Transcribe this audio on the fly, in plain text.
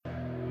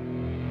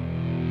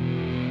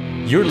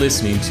You're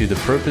listening to the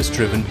Purpose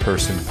Driven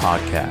Person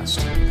podcast.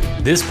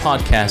 This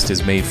podcast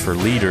is made for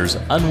leaders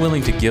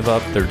unwilling to give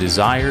up their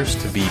desires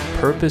to be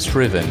purpose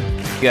driven.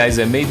 Guys,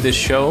 I made this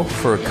show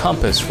for a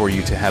compass for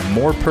you to have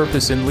more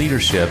purpose in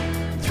leadership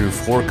through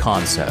 4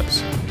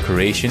 concepts: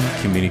 creation,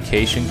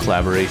 communication,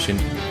 collaboration,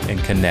 and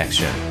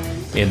connection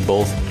in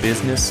both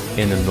business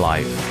and in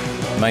life.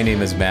 My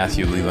name is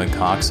Matthew Leland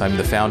Cox. I'm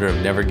the founder of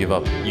Never Give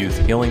Up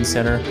Youth Healing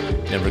Center,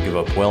 Never Give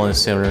Up Wellness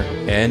Center,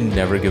 and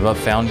Never Give Up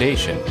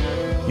Foundation.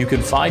 You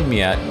can find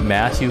me at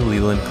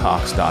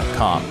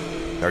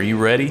MatthewLelandCox.com. Are you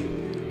ready?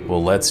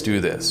 Well, let's do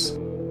this.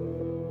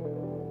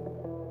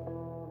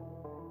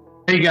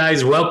 Hey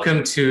guys,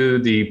 welcome to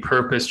the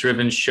Purpose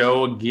Driven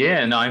Show.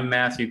 Again, I'm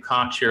Matthew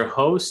Cox, your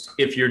host.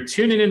 If you're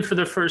tuning in for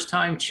the first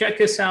time,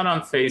 check us out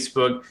on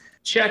Facebook,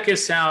 check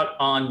us out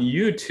on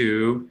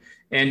YouTube,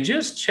 and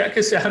just check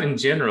us out in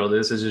general.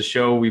 This is a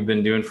show we've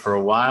been doing for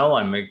a while.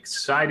 I'm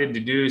excited to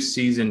do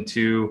season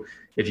 2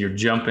 if you're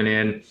jumping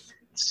in.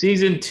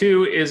 Season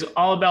 2 is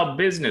all about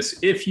business.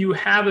 If you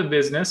have a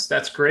business,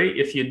 that's great.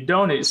 If you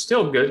don't, it's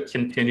still good.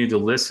 Continue to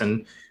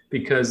listen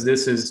because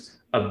this is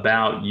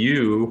about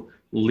you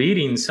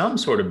leading some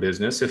sort of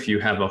business. If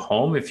you have a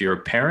home, if you're a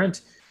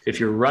parent,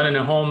 if you're running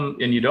a home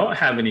and you don't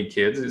have any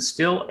kids, it's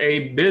still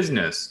a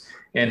business.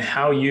 And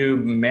how you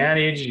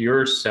manage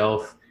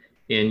yourself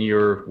in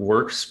your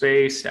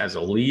workspace as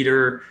a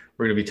leader.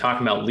 We're going to be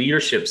talking about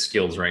leadership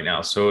skills right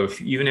now. So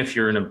even if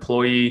you're an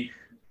employee,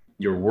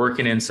 you're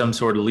working in some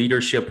sort of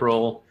leadership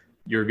role,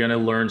 you're going to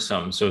learn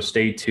something. So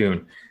stay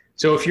tuned.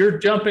 So if you're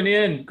jumping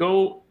in,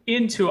 go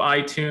into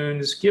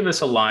iTunes, give us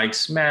a like,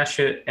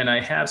 smash it. And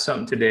I have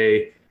something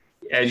today.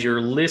 As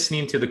you're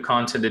listening to the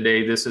content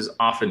today, this is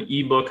off an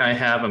ebook I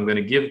have. I'm going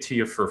to give it to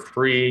you for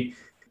free.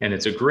 And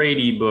it's a great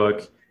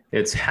ebook.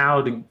 It's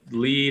how to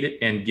lead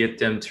and get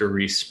them to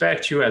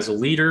respect you as a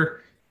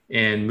leader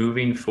and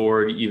moving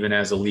forward, even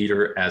as a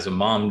leader, as a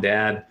mom,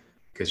 dad,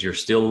 because you're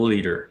still a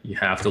leader. You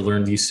have to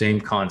learn these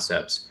same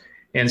concepts.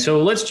 And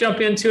so let's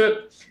jump into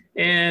it.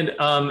 And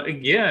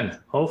again,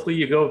 hopefully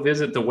you go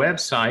visit the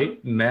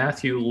website,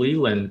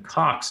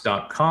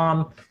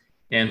 MatthewLelandCox.com,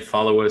 and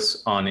follow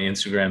us on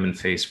Instagram and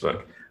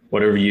Facebook,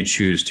 whatever you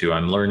choose to.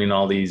 I'm learning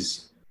all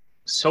these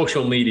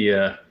social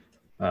media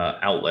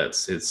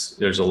outlets.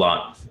 There's a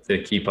lot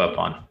to keep up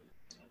on.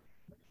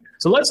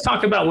 So let's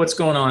talk about what's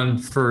going on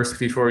first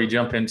before we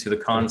jump into the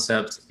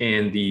concepts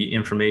and the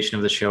information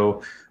of the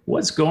show.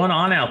 What's going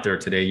on out there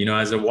today? You know,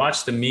 as I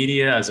watch the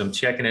media, as I'm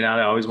checking it out,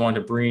 I always want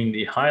to bring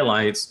the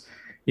highlights.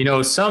 You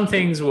know, some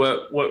things,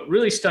 what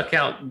really stuck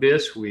out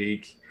this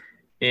week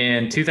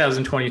in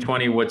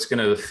 2020, what's going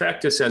to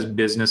affect us as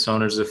business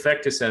owners,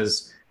 affect us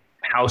as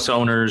house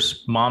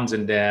owners, moms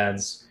and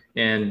dads,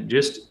 and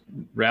just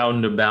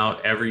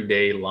roundabout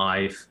everyday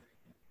life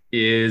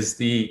is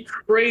the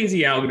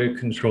crazy out of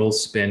control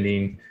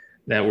spending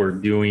that we're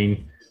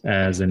doing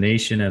as a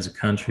nation, as a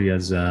country,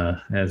 as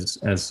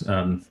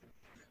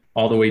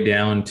all the way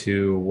down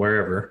to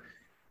wherever.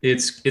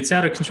 It's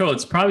out of control.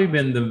 It's probably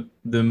been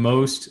the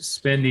most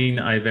spending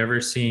I've ever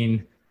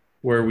seen,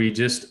 where we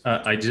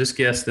I just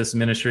guess this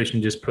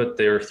administration just put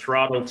their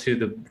throttle to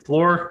the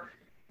floor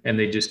and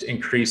they just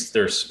increased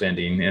their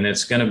spending. And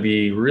it's going to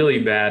be really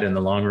bad in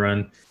the long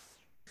run.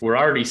 We're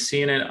already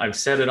seeing it. I've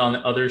said it on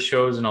other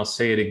shows and I'll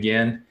say it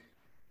again.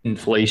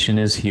 Inflation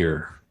is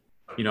here.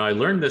 You know, I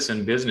learned this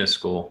in business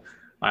school.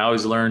 I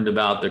always learned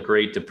about the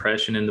Great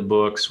Depression in the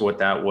books, what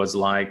that was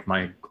like.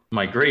 My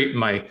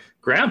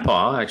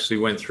grandpa actually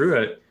went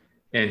through it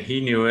and he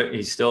knew it.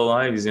 He's still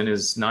alive. He's in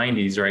his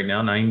 90s right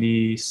now,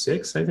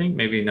 96, I think,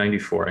 maybe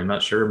 94. I'm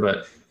not sure.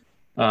 But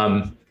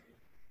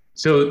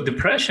so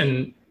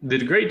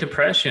the Great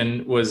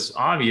Depression was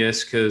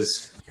obvious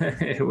because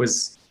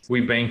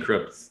we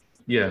bankrupt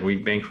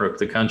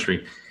the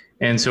country.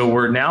 And so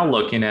we're now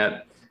looking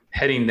at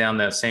heading down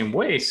that same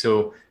way.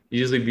 So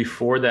usually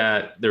before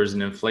that, there's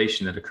an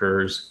inflation that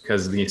occurs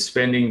because the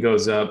spending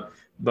goes up.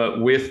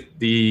 But with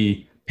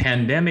the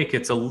pandemic,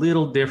 it's a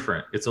little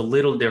different. It's a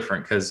little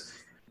different because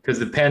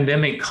the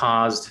pandemic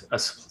caused a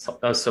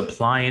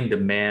supply and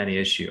demand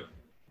issue.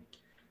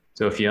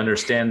 So if you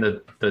understand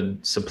the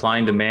supply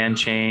and demand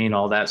chain,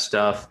 all that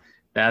stuff,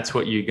 that's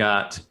what you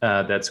got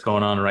that's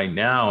going on right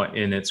now.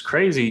 And it's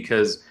crazy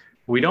because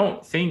we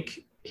don't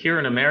think here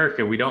in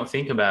America, we don't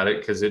think about it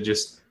because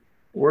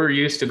we're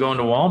used to going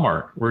to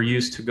Walmart. We're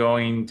used to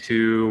going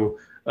to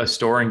a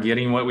store and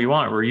getting what we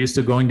want. We're used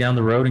to going down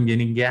the road and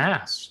getting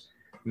gas.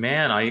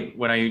 Man,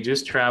 when I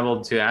just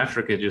traveled to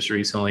Africa just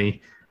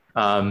recently,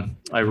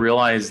 I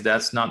realized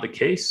that's not the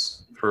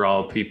case for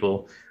all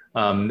people.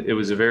 It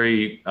was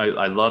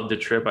I loved the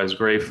trip. I was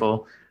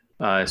grateful.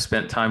 I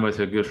spent time with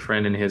a good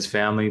friend and his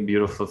family,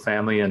 beautiful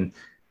family. And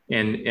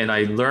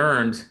I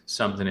learned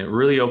something. It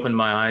really opened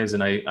my eyes.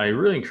 And I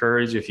really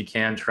encourage, if you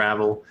can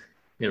travel,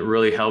 it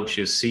really helps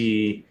you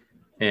see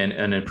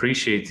and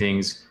appreciate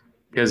things.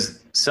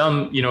 Because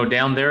some, you know,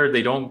 down there,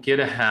 they don't get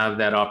to have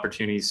that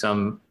opportunity.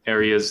 Some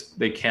areas,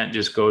 they can't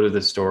just go to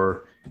the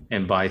store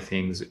and buy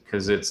things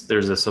because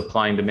there's a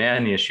supply and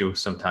demand issue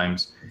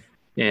sometimes.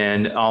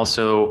 And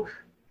also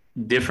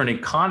different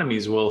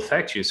economies will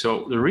affect you.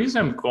 So the reason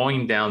I'm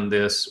going down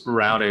this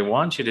route, I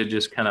want you to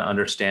just kind of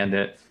understand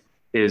it,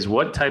 is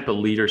what type of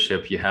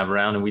leadership you have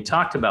around. And we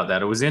talked about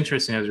that. It was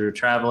interesting as we were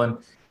traveling.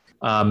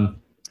 Um,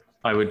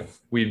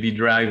 we'd be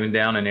driving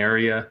down an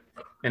area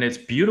and it's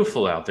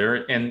beautiful out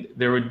there. And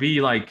there would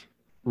be like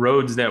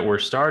roads that were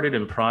started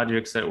and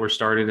projects that were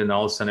started. And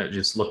all of a sudden it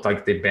just looked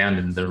like they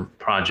abandoned the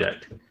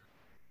project.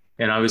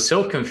 And I was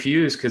so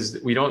confused because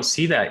we don't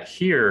see that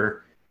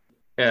here.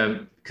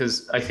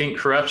 Because I think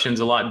corruption's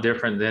a lot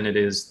different than it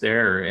is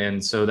there.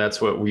 And so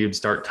that's what we would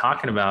start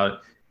talking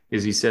about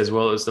is he says,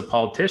 well, it's the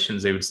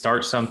politicians. They would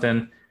start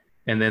something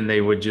and then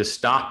they would just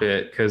stop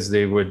it because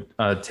they would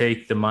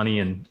take the money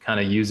and kind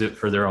of use it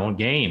for their own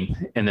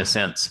gain in a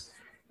sense.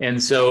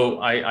 And so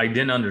I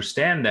didn't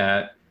understand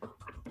that.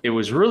 It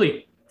was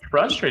really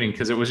frustrating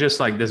because it was just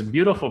like this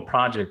beautiful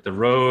project, the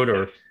road,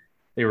 or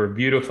they were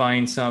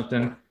beautifying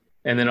something.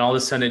 And then all of a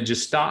sudden it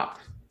just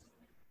stopped.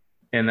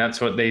 And that's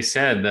what they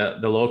said,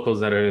 that the locals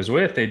that I was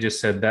with, they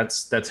just said,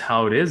 that's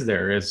how it is.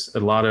 There is a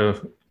lot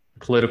of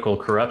political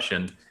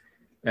corruption.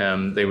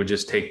 They would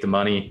just take the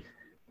money.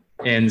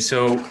 And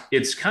so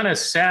it's kind of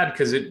sad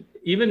because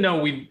even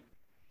though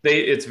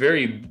it's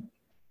very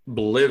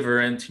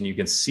belligerent and you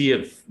can see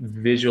it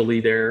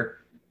visually there,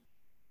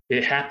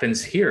 it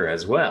happens here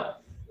as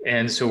well.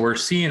 And so we're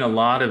seeing a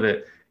lot of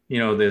it,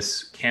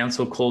 this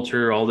cancel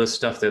culture, all this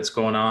stuff that's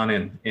going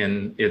on.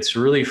 And it's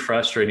really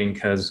frustrating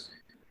because,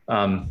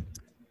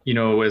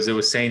 as it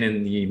was saying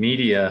in the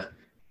media,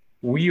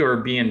 we are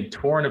being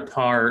torn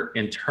apart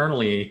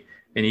internally.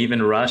 And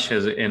even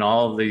Russia and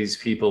all of these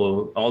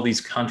people, all these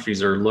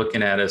countries are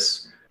looking at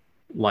us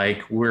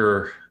like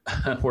we're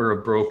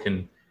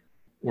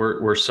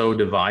so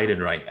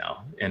divided right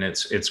now. And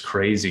it's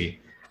crazy.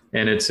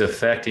 And it's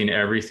affecting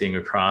everything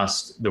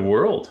across the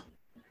world.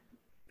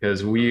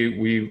 Because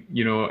we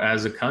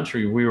as a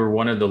country, we were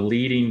one of the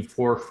leading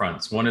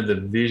forefronts, one of the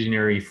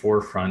visionary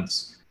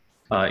forefronts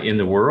in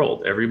the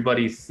world.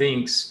 Everybody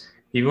thinks,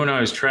 even when I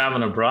was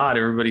traveling abroad,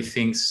 everybody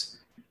thinks,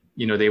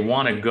 they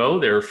want to go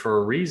there for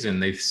a reason.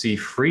 They see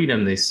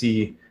freedom. They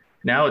see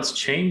now it's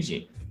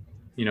changing.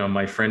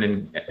 My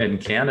friend in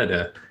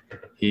Canada,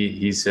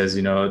 he says,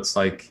 it's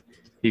like,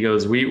 he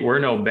goes, we're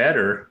no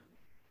better.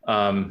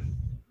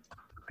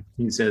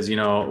 He says,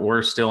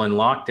 we're still in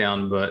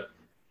lockdown, but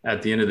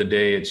at the end of the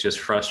day, it's just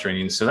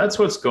frustrating. So that's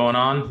what's going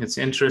on. It's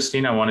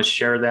interesting. I want to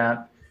share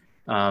that.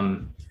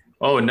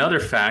 Another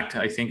fact,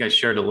 I think I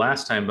shared it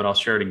last time, but I'll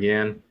share it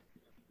again,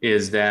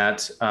 is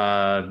that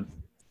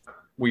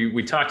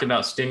we talked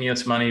about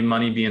stimulus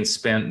money being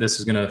spent. This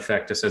is going to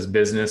affect us as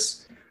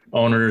business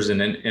owners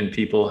and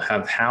people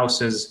have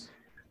houses.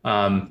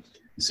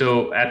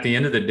 So at the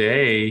end of the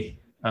day,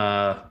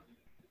 half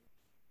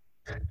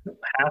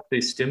the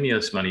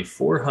stimulus money,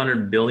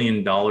 $400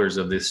 billion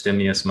of this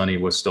stimulus money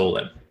was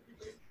stolen.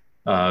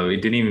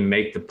 It didn't even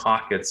make the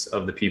pockets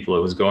of the people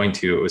it was going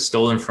to. It was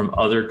stolen from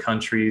other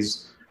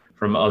countries,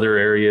 from other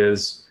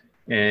areas.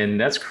 And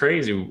that's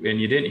crazy. And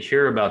you didn't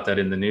hear about that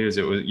in the news.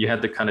 You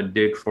had to kind of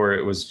dig for it.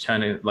 It was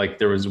kind of like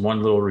there was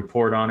one little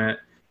report on it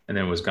and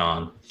then it was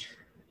gone.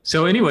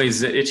 So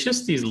anyways, it's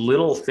just these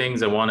little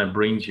things I want to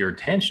bring to your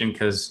attention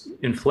because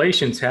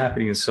inflation's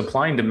happening and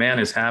supply and demand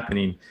is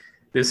happening.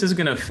 This is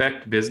going to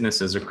affect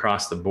businesses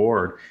across the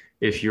board.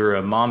 If you're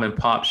a mom and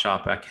pop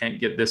shop, I can't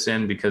get this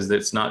in because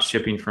it's not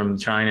shipping from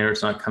China or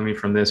it's not coming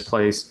from this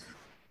place.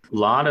 A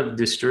lot of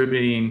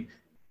distributing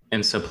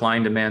and supply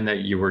and demand that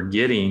you were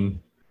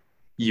getting,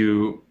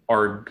 you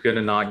are going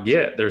to not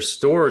get. There's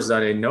stores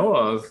that I know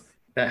of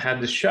that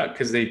had to shut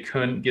because they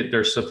couldn't get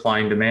their supply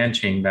and demand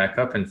chain back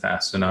up and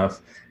fast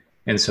enough.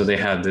 And so they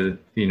had to,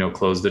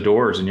 close the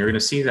doors. And you're going to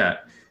see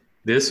that.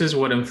 This is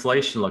what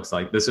inflation looks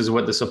like. This is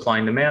what the supply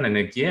and demand. And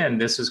again,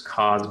 this is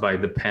caused by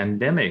the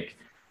pandemic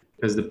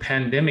because the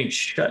pandemic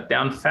shut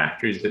down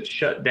factories, it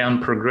shut down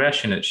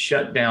progression, it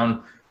shut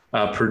down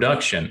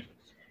production.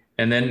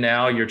 And then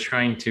now you're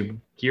trying to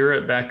gear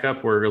it back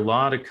up where a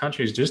lot of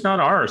countries, just not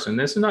ours, and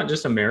this is not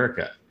just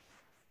America,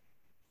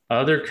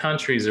 other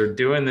countries are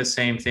doing the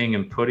same thing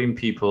and putting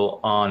people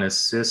on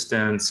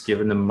assistance,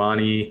 giving them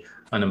money,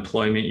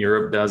 unemployment.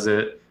 Europe does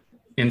it.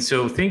 And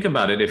so think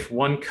about it. If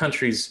one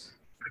country's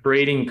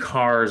creating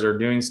cars or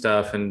doing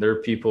stuff and their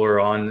people are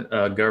on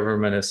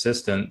government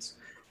assistance,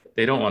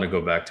 they don't want to go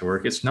back to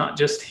work. It's not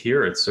just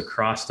here, it's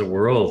across the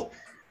world.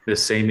 The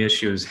same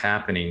issue is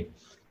happening.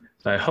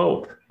 So I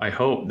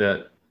hope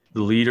that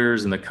the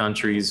leaders and the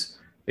countries,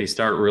 they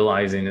start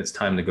realizing it's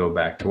time to go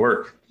back to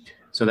work.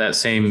 So that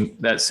saying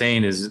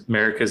is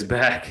America's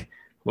back.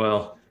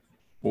 Well,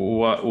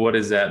 what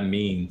does that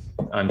mean?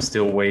 I'm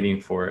still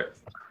waiting for it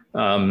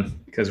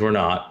because we're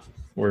not.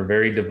 We're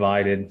very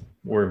divided.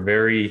 We're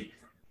very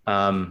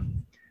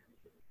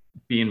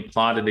being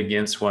plotted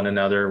against one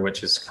another,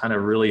 which is kind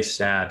of really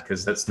sad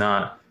because that's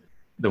not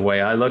the way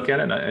I look at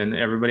it. And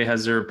everybody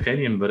has their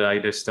opinion, but I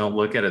just don't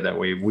look at it that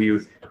way.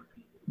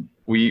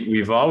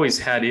 We've always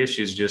had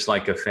issues just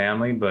like a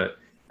family, but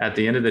at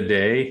the end of the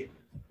day,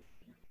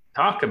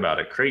 talk about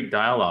it, create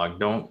dialogue.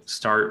 Don't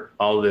start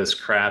all this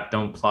crap.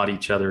 Don't plot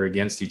each other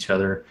against each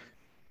other.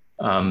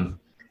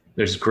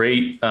 There's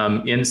great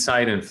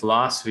insight and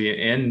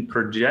philosophy and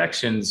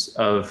projections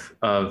of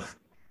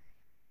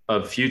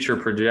future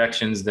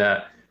projections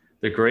that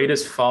the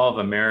greatest fall of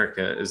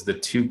America is the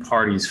two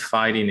parties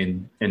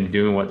fighting and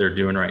doing what they're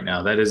doing right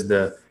now. That is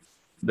the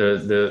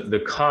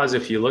cause.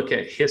 If you look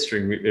at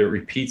history, it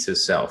repeats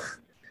itself.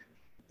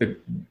 The,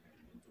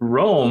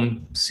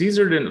 Rome,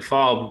 Caesar didn't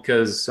fall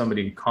because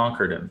somebody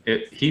conquered him.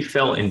 He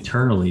fell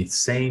internally.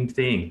 Same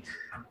thing.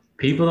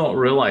 People don't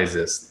realize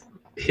this.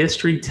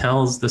 History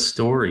tells the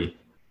story.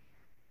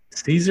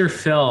 Caesar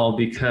fell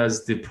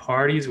because the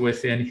parties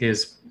within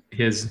his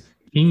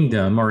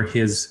kingdom or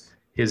his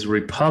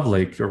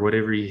republic or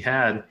whatever he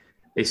had,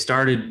 they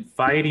started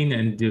fighting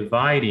and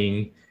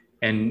dividing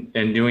and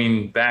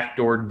doing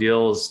backdoor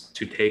deals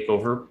to take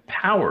over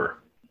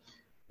power.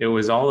 It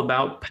was all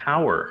about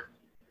power.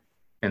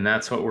 And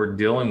that's what we're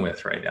dealing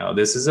with right now.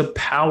 This is a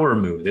power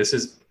move. This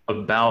is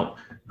about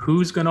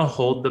who's going to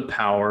hold the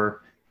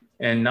power,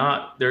 and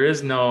not, there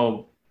is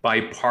no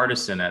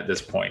bipartisan at this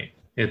point.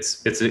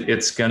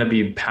 It's going to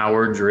be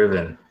power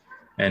driven,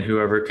 and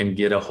whoever can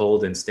get a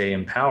hold and stay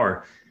in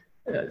power.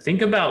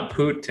 Think about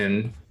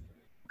Putin.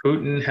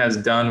 Putin has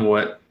done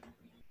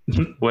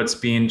what's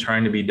being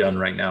trying to be done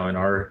right now in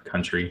our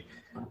country.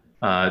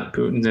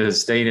 Putin has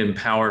stayed in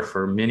power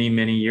for many,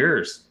 many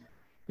years,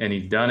 and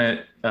he's done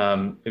it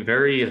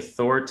very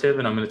authoritative.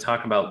 And I'm going to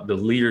talk about the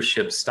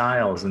leadership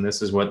styles, and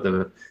this is what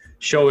the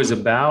show is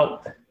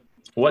about.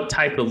 What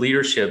type of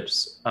leadership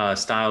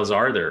styles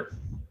are there?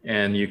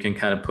 And you can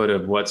kind of put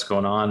of what's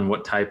going on,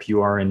 what type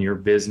you are in your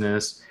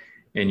business,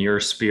 in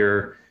your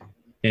sphere.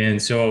 And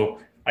so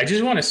I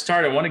just want to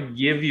start. I want to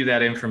give you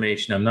that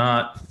information. I'm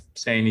not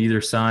saying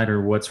either side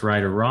or what's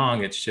right or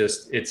wrong. It's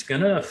just, it's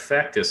going to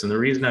affect us. And the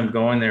reason I'm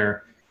going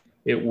there,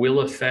 it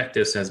will affect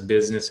us as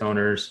business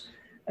owners,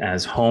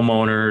 as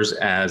homeowners,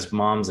 as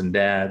moms and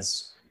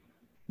dads.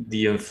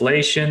 The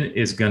inflation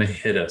is going to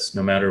hit us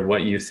no matter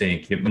what you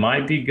think. It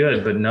might be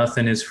good, but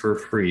nothing is for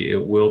free.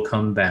 It will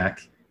come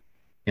back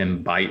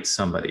and bite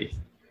somebody,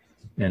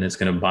 and it's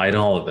going to bite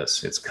all of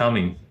us. It's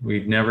coming.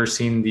 We've never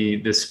seen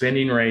the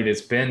spending rate.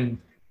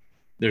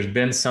 There's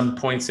been some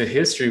points of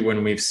history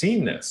when we've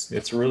seen this.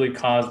 It's really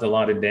caused a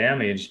lot of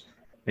damage,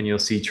 and you'll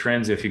see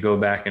trends if you go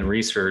back and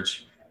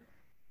research.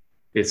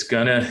 It's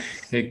gonna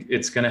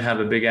have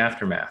a big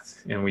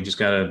aftermath, and we just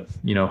gotta,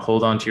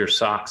 hold on to your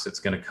socks. It's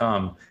gonna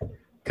come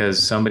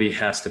because somebody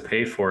has to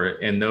pay for it,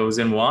 and those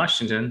in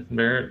Washington,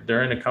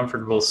 they're in a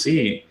comfortable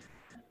seat.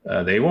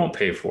 They won't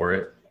pay for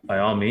it by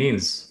all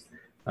means.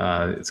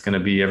 It's going to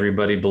be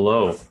everybody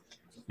below,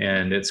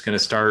 and it's going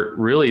to start.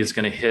 Really, it's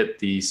going to hit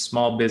the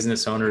small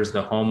business owners,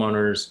 the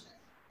homeowners,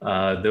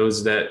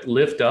 those that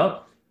lift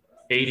up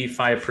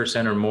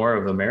 85% or more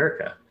of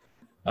America.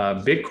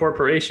 Big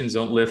corporations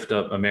don't lift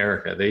up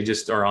America. They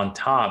just are on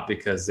top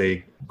because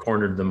they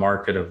cornered the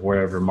market of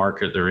wherever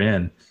market they're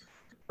in.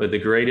 But the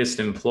greatest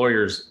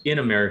employers in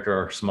America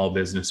are small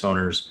business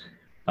owners,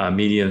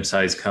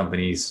 medium-sized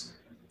companies,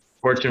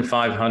 Fortune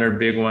 500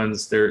 big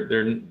ones.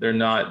 They're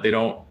not. They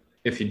don't.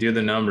 If you do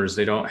the numbers,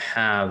 they don't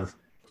have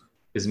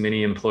as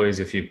many employees.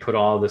 If you put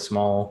all the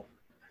small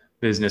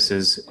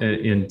businesses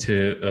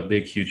into a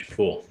big, huge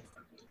pool.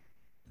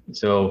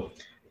 So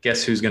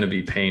guess who's going to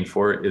be paying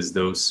for it is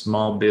those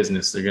small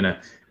business.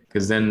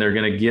 Because then they're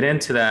going to get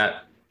into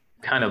that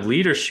kind of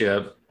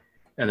leadership,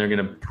 and they're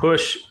going to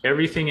push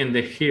everything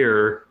into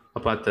here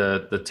up at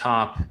the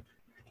top,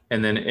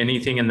 and then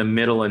anything in the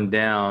middle and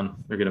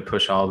down, they're going to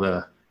push all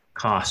the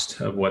cost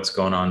of what's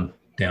going on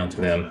down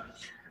to them.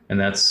 And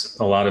that's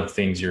a lot of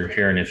things you're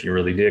hearing if you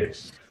really dig.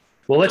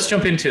 Well, let's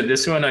jump into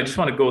this one. I just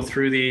want to go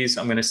through these.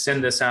 I'm going to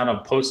send this out.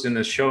 I'll post in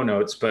the show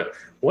notes. But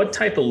what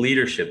type of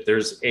leadership?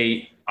 There's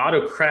a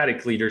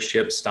autocratic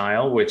leadership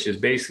style, which is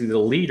basically the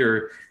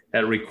leader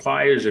that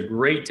requires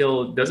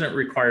doesn't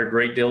require a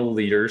great deal of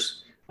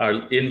leaders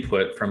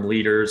input from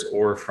leaders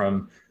or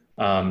from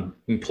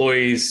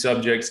employees,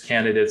 subjects,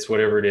 candidates,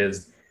 whatever it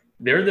is.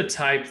 They're the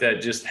type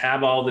that just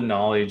have all the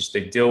knowledge.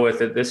 They deal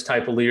with it. This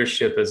type of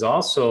leadership is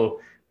also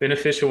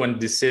beneficial when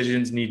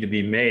decisions need to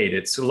be made.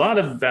 It's a lot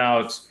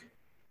about,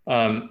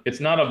 it's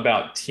not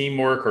about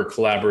teamwork or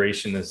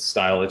collaboration, this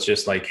style. It's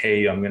just like,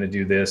 hey, I'm going to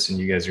do this and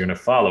you guys are going to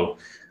follow.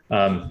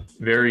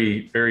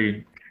 Very,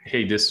 very,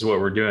 hey, this is what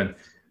we're doing.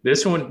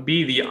 This would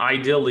be the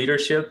ideal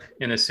leadership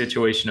in a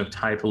situation of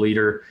type of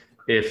leader.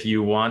 If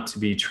you want to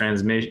be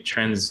transparent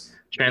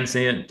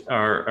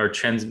or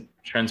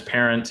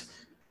transparent.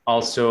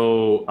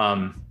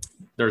 Also,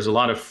 there's a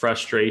lot of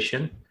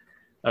frustration.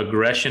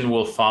 Aggression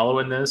will follow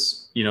in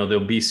this. They'll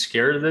be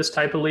scared of this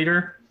type of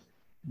leader,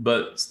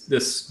 but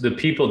the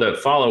people that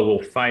follow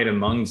will fight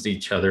amongst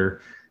each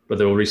other, but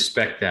they'll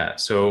respect that.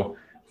 So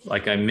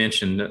like I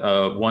mentioned,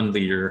 one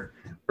leader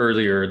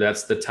earlier,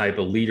 that's the type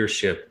of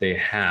leadership they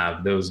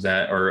have, those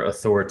that are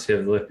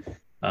authoritative.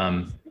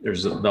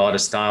 There's a lot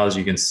of styles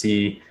you can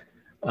see.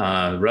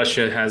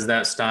 Russia has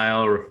that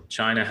style, or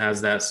China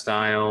has that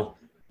style.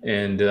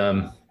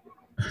 And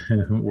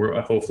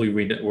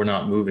We're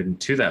not moving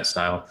to that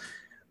style.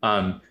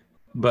 Um,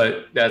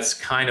 but that's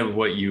kind of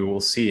what you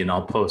will see, and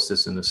I'll post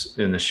this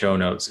in the show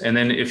notes. And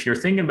then if you're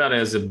thinking about it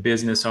as a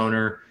business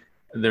owner,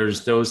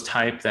 there's those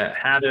type that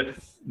had it.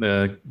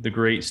 The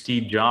great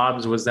Steve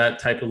Jobs was that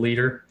type of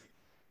leader.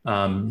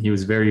 He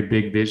was very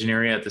big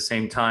visionary at the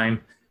same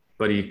time,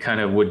 but he kind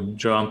of would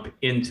jump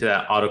into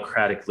that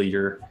autocratic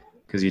leader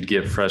because he'd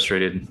get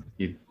frustrated.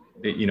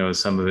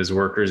 Some of his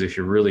workers, if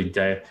you're really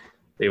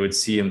they would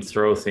see him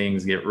throw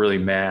things, get really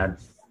mad,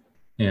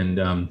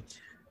 and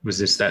was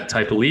just that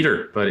type of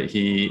leader. But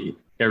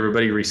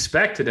everybody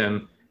respected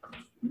him,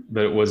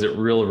 but it wasn't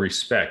real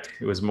respect.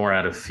 It was more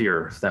out of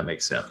fear, if that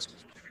makes sense.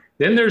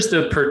 Then there's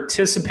the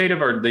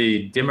participative or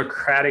the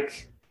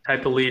democratic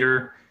type of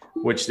leader,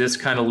 which this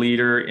kind of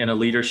leader in a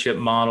leadership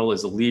model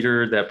is a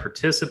leader that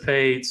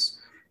participates.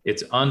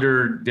 It's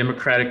under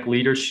democratic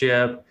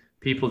leadership,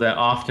 people that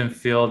often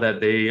feel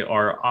that they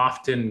are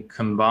often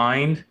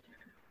combined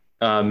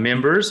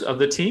members of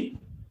the team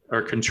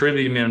or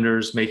contributing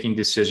members making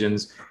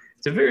decisions.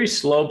 It's a very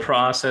slow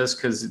process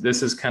because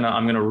this is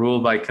I'm going to rule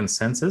by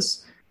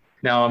consensus.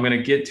 Now I'm going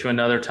to get to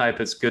another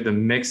type. It's good to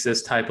mix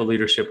this type of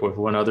leadership with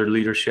one other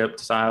leadership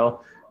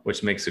style,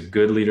 which makes a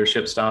good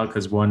leadership style.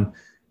 Because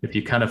if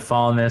you kind of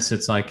fall in this,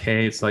 it's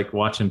like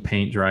watching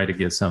paint dry to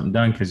get something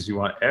done because you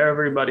want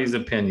everybody's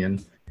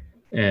opinion.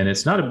 And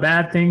it's not a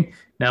bad thing.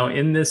 Now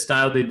in this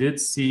style, they did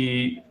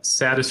see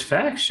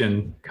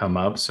satisfaction come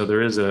up. So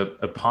there is a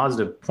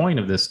positive point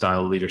of this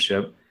style of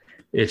leadership.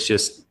 It's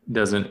just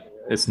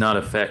it's not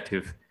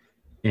effective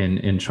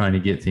in trying to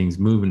get things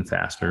moving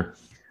faster.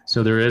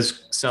 So there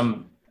is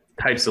some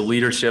types of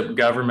leadership,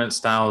 government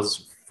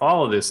styles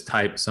follow this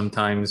type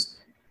sometimes,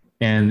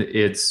 and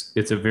it's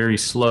a very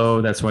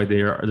slow. That's why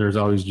there's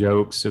always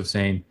jokes of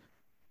saying,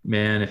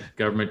 man, if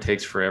government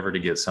takes forever to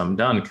get something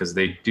done, because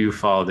they do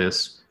follow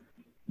this.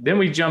 Then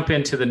we jump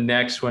into the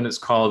next one. It's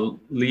called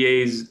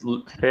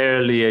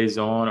faire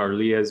liaison or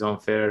liaison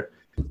faire.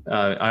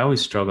 I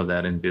always struggled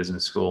that in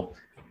business school,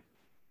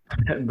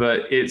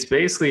 but it's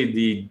basically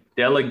the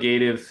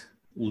delegative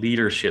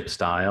leadership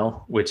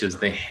style, which is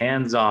the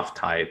hands-off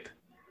type.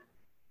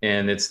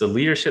 And it's the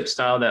leadership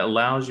style that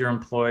allows your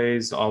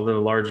employees, although a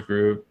large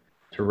group,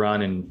 to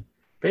run and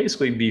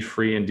basically be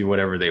free and do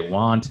whatever they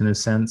want in a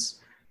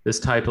sense. This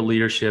type of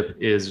leadership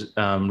is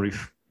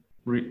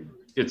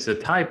it's a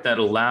type that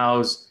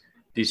allows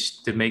these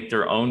to make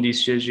their own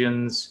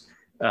decisions,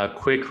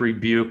 quick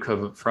rebuke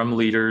from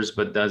leaders,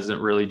 but doesn't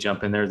really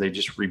jump in there. They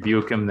just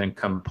rebuke them, then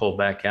come pull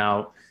back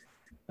out.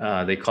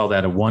 They call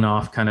that a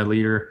one-off kind of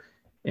leader.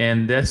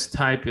 And this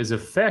type is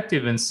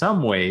effective in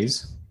some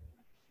ways.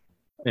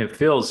 It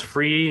feels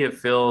free. It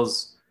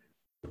feels,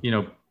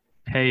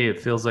 it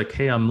feels like,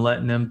 hey, I'm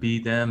letting them be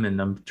them and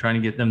I'm trying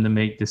to get them to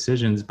make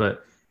decisions,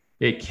 but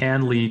it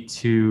can lead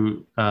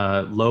to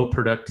low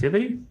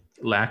productivity,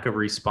 lack of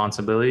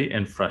responsibility,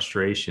 and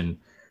frustration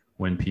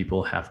when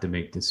people have to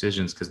make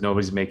decisions because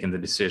nobody's making the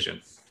decision.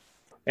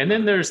 And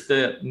then there's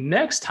the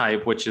next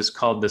type, which is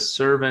called the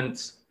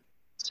servant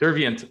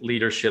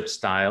leadership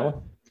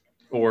style,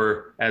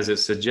 or as it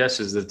suggests,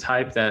 is the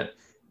type that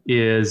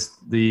is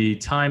the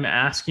time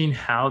asking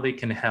how they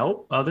can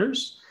help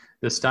others.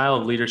 The style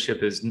of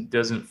leadership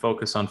doesn't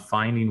focus on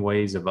finding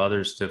ways of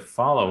others to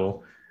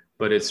follow,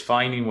 but it's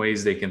finding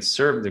ways they can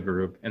serve the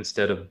group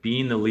instead of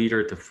being the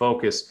leader to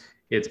focus.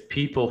 It's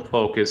people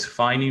focus,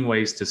 finding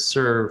ways to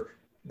serve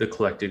the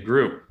collected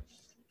group.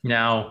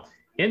 Now,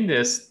 in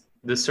this,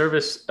 the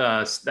service,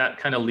 that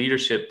kind of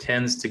leadership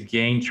tends to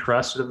gain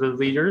trust of the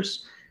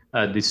leaders,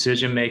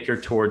 decision maker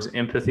towards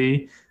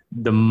empathy.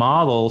 The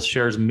model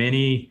shares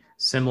many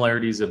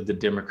similarities of the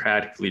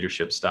democratic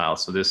leadership style.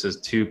 So this is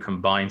two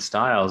combined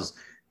styles.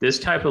 This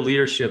type of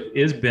leadership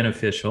is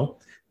beneficial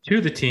to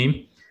the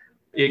team.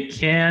 It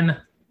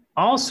can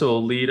also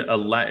lead to a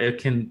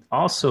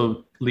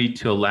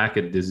lack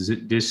of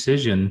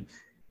decision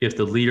if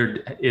the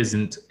leader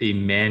isn't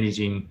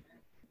managing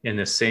in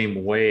the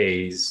same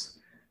ways.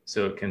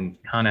 So it can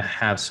kind of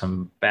have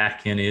some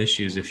back end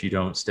issues if you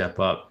don't step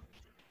up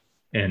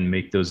and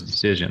make those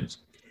decisions.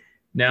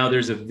 Now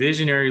there's a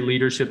visionary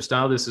leadership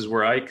style. This is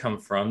where I come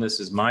from. This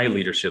is my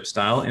leadership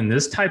style. In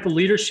this type of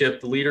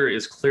leadership, the leader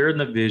is clear in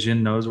the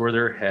vision, knows where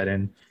they're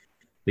heading.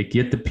 They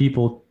get the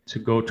people to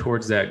go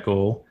towards that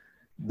goal.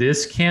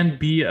 This can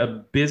be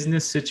a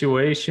business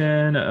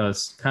situation, a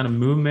kind of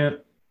movement.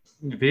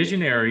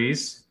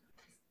 Visionaries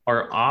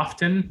are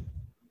often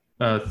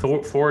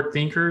forward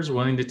thinkers,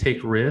 willing to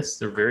take risks.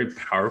 They're very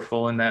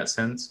powerful in that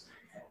sense.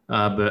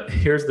 But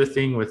here's the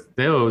thing with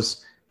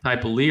those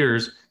type of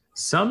leaders,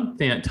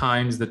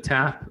 sometimes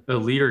a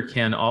leader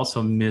can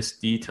also miss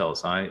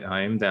details.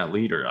 I am that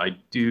leader. I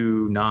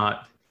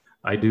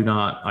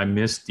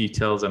miss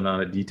details. I'm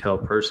not a detail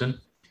person.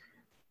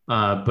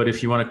 But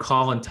if you want to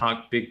call and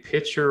talk big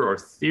picture or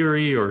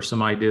theory or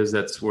some ideas,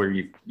 that's where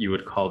you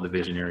would call the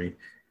visionary.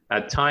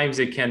 At times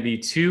it can be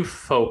too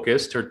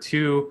focused or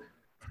too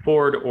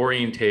forward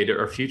orientated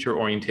or future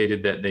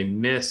orientated that they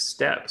miss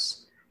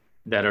steps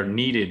that are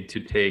needed to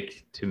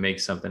take to make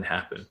something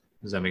happen.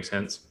 Does that make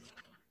sense?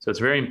 So it's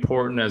very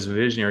important as a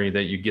visionary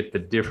that you get the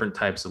different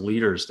types of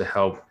leaders to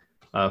help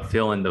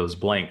fill in those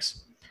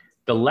blanks.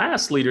 The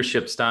last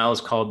leadership style is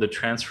called the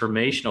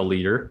transformational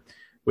leader,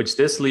 which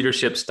this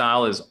leadership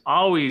style is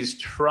always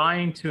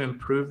trying to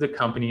improve the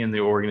company and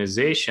the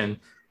organization.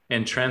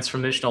 And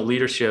transformational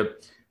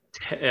leadership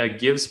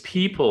gives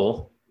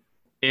people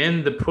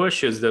in the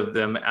pushes of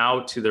them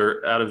out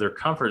of their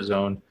comfort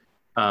zone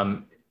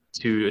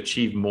to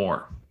achieve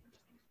more.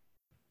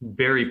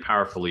 Very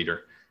powerful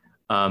leader.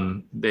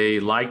 They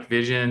like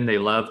vision. They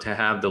love to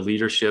have the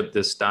leadership.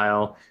 This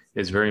style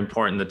is very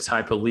important. The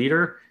type of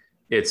leader,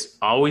 it's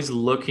always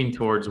looking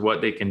towards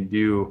what they can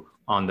do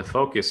on the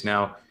focus.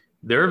 Now,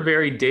 they're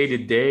very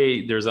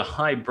day-to-day. There's a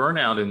high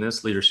burnout in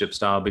this leadership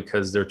style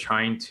because they're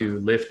trying to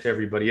lift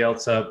everybody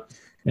else up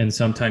and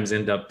sometimes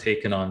end up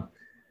taking on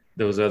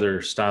those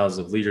other styles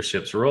of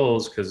leadership's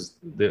roles because,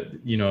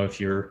 if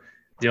you're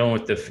dealing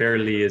with the fair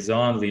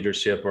liaison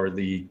leadership or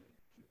the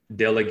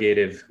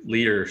delegative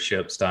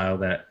leadership style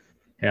that,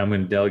 hey, I'm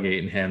going to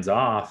delegate and hands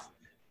off,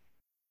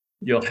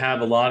 you'll have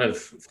a lot of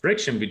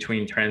friction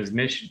between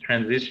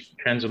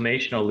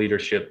transformational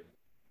leadership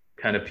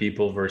kind of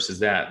people versus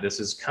that. This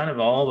is kind of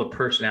all the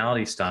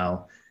personality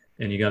style,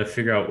 and you got to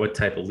figure out what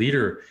type of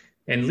leader.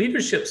 And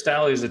leadership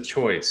style is a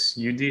choice.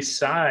 You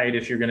decide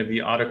if you're going to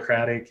be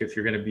autocratic, if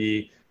you're going to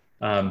be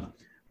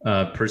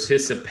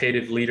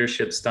participative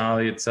leadership style.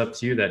 It's up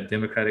to you, that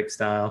democratic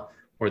style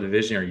or the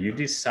visionary. You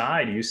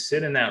decide, you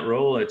sit in that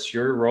role. It's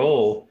your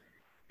role.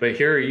 But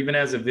here, even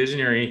as a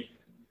visionary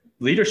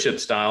leadership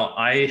style,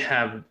 I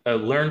have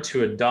learned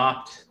to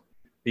adopt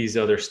these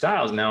other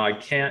styles. Now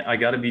I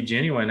got to be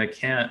genuine.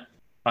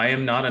 I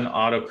am not an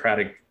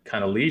autocratic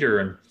kind of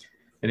leader.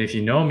 And if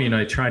you know me and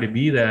I try to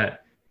be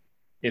that,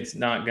 it's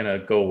not going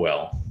to go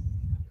well.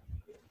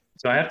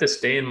 So I have to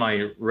stay in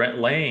my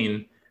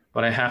lane,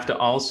 but I have to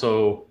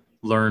also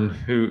learn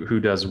who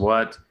does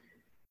what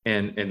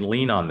and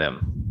lean on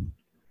them,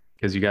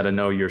 because you got to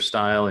know your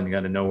style and you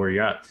got to know where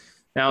you're at.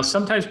 Now,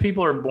 sometimes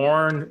people are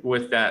born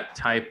with that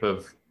type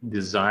of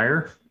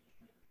desire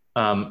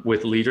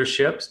with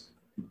leadership.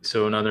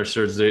 So in other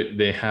words,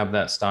 they have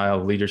that style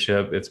of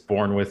leadership. It's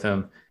born with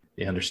them.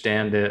 They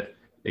understand it,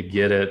 they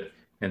get it,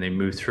 and they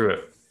move through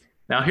it.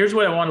 Now, here's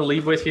what I want to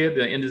leave with you at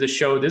the end of the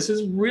show. This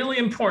is really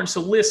important. So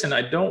listen,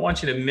 I don't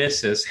want you to miss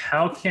this.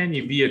 How can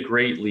you be a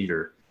great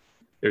leader?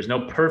 There's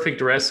no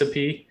perfect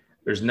recipe.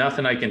 There's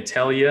nothing I can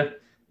tell you,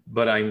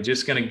 but I'm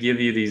just going to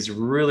give you these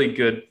really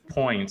good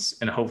points,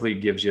 and hopefully it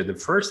gives you. The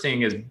first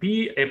thing is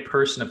be a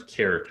person of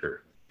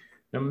character.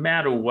 No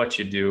matter what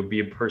you do,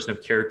 be a person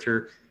of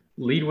character.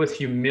 Lead with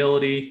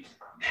humility,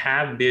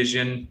 have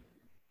vision,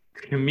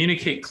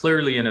 communicate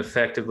clearly and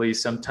effectively.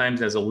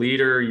 Sometimes as a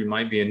leader, you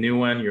might be a new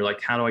one. You're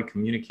like, how do I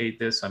communicate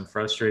this? I'm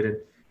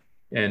frustrated.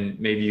 And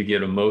maybe you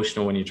get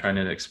emotional when you're trying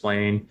to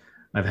explain.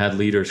 I've had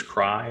leaders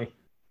cry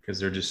because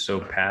they're just so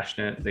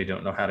passionate. They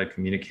don't know how to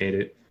communicate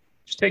it.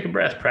 Just take a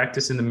breath,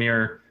 practice in the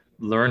mirror,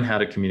 learn how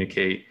to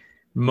communicate,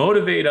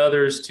 motivate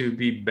others to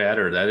be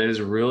better. That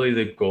is really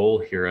the goal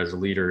here as a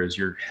leader, is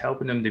you're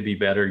helping them to be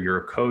better. You're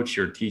a coach,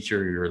 you're a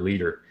teacher, you're a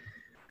leader.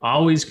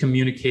 Always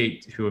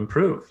communicate to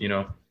improve,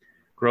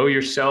 grow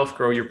yourself,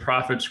 grow your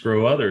profits,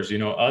 grow others.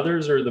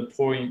 Others are the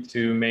point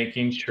to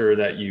making sure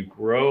that you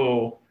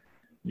grow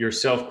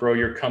yourself, grow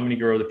your company,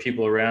 grow the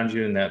people around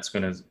you. And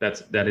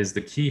that is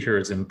the key here,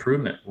 is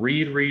improvement.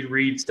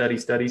 Read,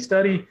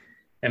 study,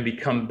 and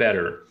become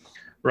better.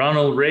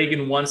 Ronald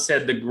Reagan once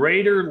said, the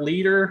greater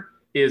leader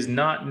is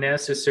not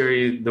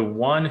necessarily the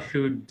one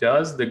who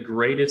does the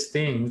greatest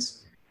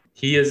things.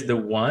 He is the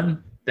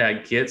one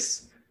that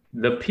gets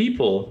the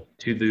people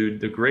to do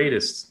the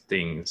greatest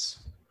things.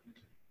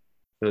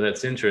 So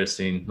that's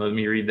interesting. Let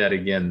me read that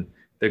again.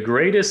 The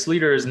greatest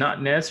leader is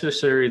not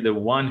necessarily the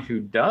one who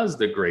does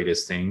the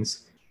greatest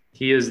things.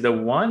 He is the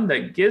one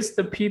that gets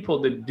the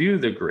people to do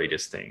the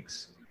greatest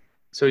things.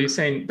 So he's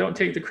saying, don't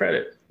take the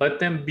credit. Let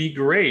them be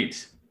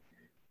great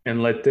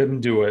and let them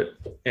do it.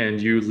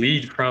 And you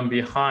lead from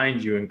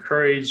behind, you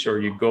encourage, or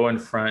you go in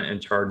front and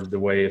charge the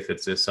way if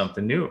it's just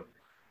something new.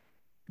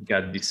 You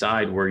got to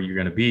decide where you're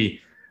going to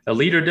be. A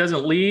leader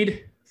doesn't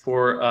lead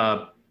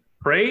for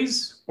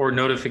praise or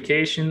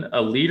notification.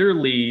 A leader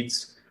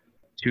leads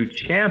to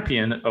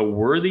champion a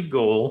worthy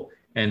goal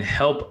and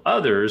help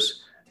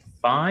others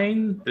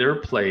find their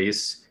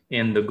place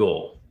in the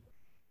goal,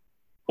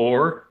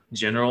 or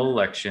general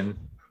election,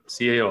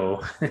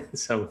 CAO, and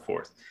so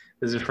forth.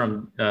 This is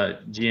from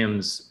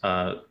GM's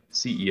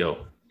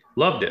CEO.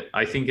 Loved it.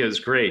 I think it was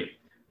great.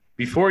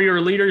 Before you're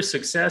a leader,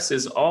 success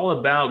is all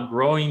about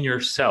growing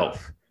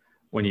yourself.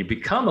 When you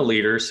become a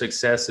leader,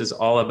 success is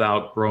all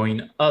about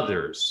growing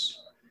others.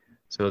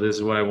 So this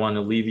is what I want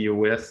to leave you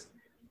with.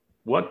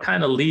 What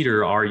kind of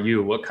leader are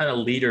you? What kind of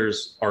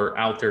leaders are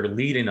out there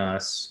leading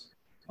us?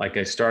 Like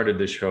I started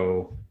the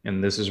show,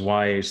 and this is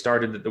why I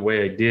started it the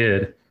way I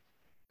did,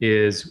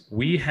 is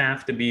we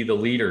have to be the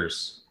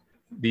leaders.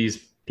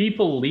 These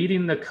people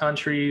leading the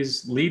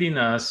countries, leading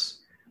us,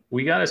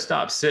 we got to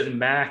stop sitting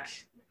back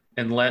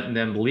and letting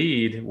them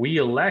lead. We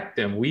elect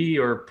them. We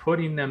are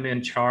putting them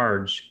in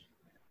charge.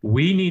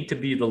 We need to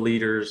be the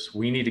leaders.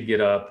 We need to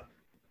get up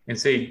and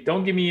say,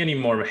 don't give me any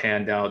more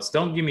handouts.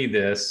 Don't give me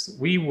this.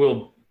 We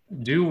will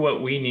do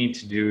what we need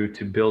to do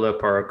to build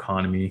up our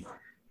economy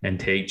and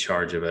take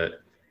charge of it.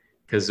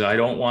 Because I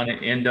don't want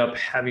to end up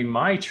having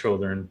my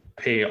children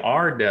pay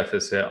our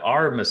deficit,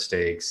 our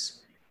mistakes,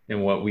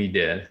 and what we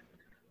did.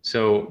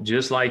 So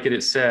just like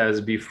it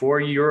says, before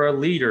you're a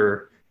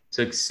leader,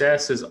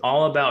 success is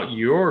all about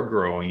your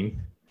growing.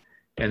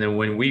 And then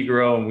when we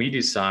grow and we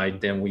decide,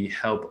 then we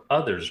help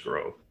others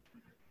grow.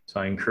 So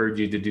I encourage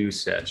you to do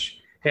such.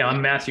 Hey,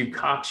 I'm Matthew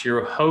Cox,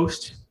 your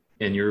host,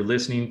 and you're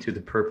listening to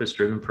the Purpose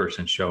Driven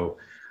Person Show.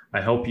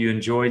 I hope you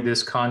enjoyed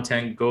this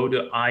content. Go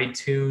to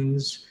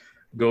iTunes,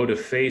 go to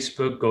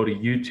Facebook, go to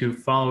YouTube,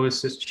 follow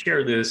us, just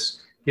share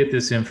this, get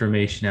this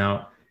information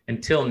out.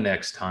 Until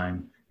next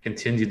time,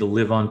 continue to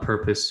live on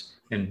purpose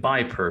and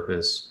by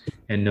purpose,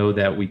 and know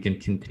that we can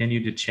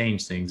continue to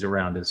change things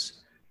around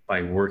us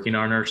by working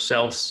on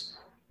ourselves.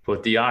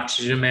 Put the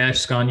oxygen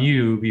mask on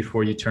you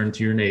before you turn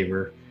to your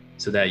neighbor,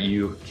 so that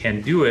you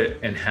can do it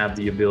and have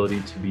the ability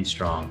to be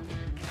strong.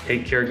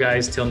 Take care,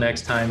 guys. Till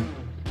next time,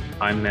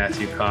 I'm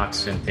Matthew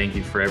Cox, and thank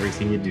you for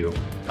everything you do.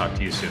 Talk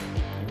to you soon.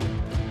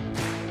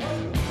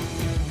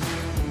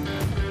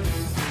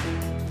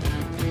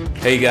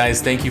 Hey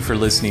guys, thank you for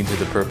listening to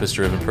the Purpose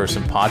Driven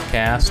Person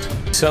podcast.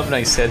 Something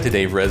I said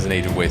today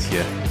resonated with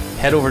you.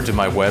 Head over to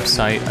my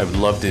website. I would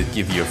love to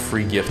give you a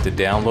free gift to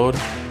download,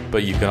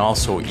 but you can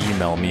also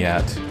email me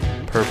at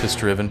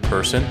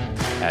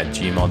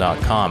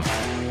purposedrivenperson@gmail.com.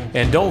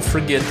 And don't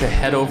forget to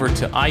head over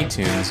to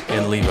iTunes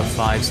and leave a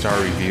 5-star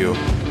review.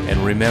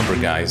 And remember,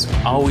 guys,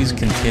 always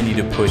continue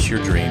to push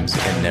your dreams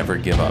and never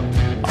give up.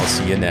 I'll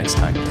see you next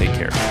time. Take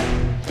care.